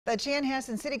The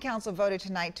Chanhassen City Council voted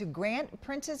tonight to grant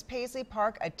Princess Paisley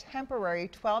Park a temporary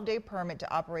 12-day permit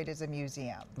to operate as a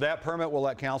museum. That permit will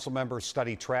let council members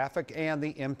study traffic and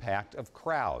the impact of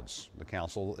crowds. The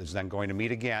council is then going to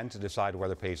meet again to decide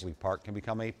whether Paisley Park can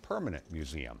become a permanent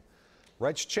museum.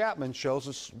 Reg Chapman shows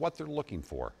us what they're looking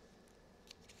for.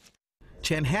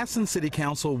 Chanhassen City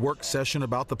Council work session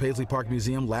about the Paisley Park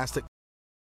Museum lasted.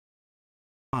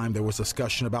 There was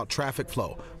discussion about traffic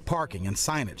flow, parking, and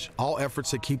signage, all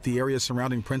efforts to keep the area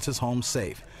surrounding Prince's home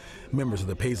safe. Members of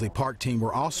the Paisley Park team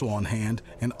were also on hand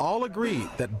and all agreed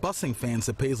that busing fans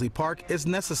to Paisley Park is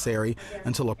necessary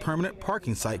until a permanent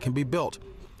parking site can be built.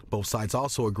 Both sides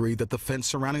also agreed that the fence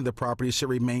surrounding the property should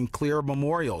remain clear of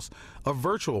memorials. A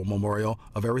virtual memorial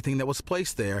of everything that was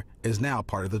placed there is now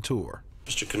part of the tour.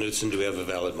 Mr. Knudsen, do we have a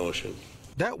valid motion?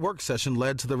 That work session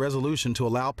led to the resolution to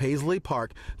allow Paisley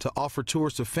Park to offer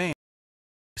tours to fans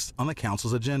on the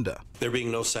council's agenda. There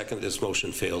being no second, this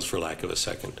motion fails for lack of a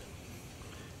second.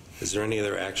 Is there any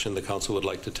other action the council would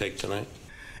like to take tonight?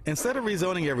 Instead of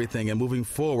rezoning everything and moving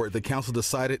forward, the council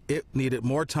decided it needed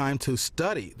more time to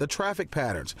study the traffic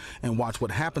patterns and watch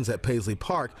what happens at Paisley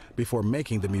Park before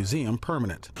making the museum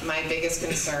permanent. My biggest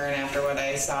concern after what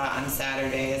I saw on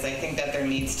Saturday is I think that there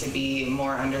needs to be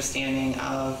more understanding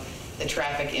of the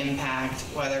traffic impact,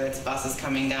 whether it's buses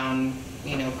coming down,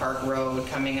 Park Road,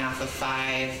 coming off of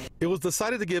 5. It was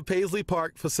decided to give Paisley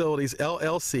Park Facilities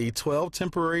LLC 12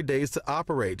 temporary days to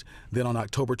operate. Then on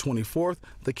October 24th,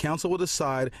 the council will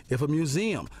decide if a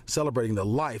museum celebrating the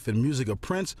life and music of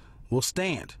Prince will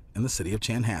stand in the city of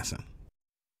Chanhassen.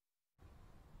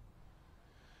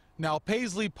 Now,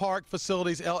 Paisley Park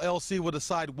Facilities LLC will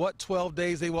decide what 12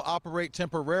 days they will operate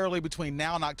temporarily between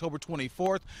now and October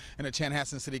 24th, and the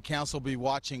Chanhassen City Council will be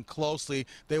watching closely.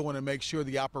 They want to make sure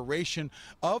the operation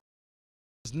of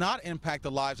does not impact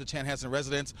the lives of Chanhassen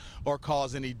residents or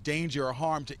cause any danger or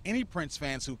harm to any Prince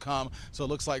fans who come. So it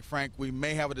looks like, Frank, we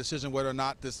may have a decision whether or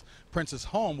not this Prince's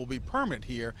home will be permanent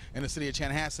here in the city of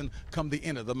Chanhassen come the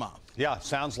end of the month. Yeah,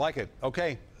 sounds like it.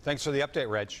 Okay, thanks for the update,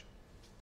 Reg.